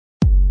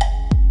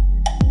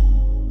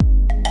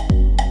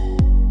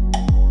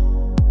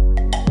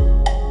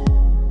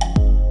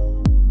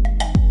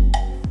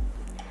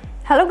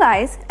Hello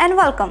guys and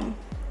welcome.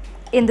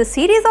 In this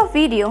series of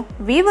video,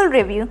 we will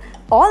review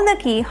all the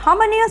key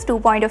HarmonyOS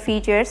 2.0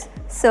 features.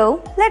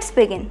 So let's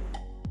begin.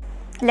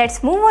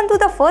 Let's move on to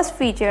the first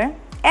feature,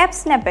 App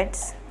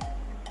Snippets.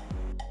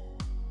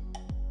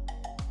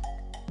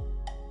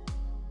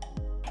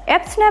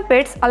 App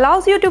Snippets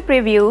allows you to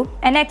preview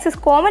and access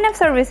common app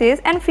services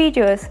and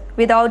features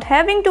without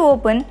having to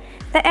open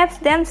the apps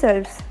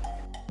themselves.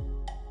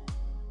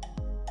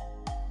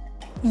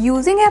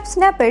 Using App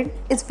Snippet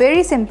is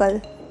very simple.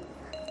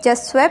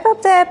 Just swipe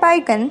up the app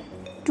icon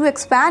to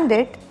expand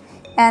it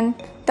and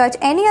touch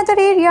any other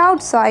area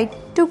outside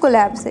to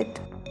collapse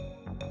it.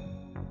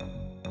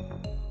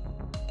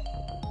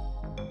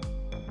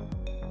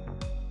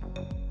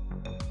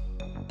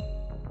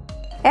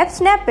 App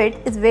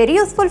Snippet is a very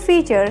useful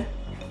feature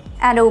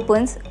and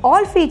opens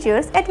all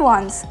features at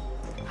once.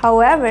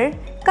 However,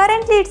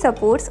 currently it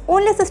supports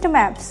only system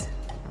apps.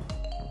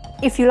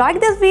 If you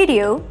like this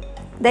video,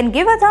 then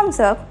give a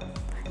thumbs up,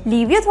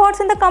 leave your thoughts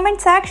in the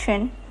comment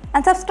section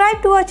and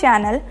subscribe to our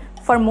channel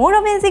for more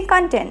amazing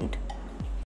content.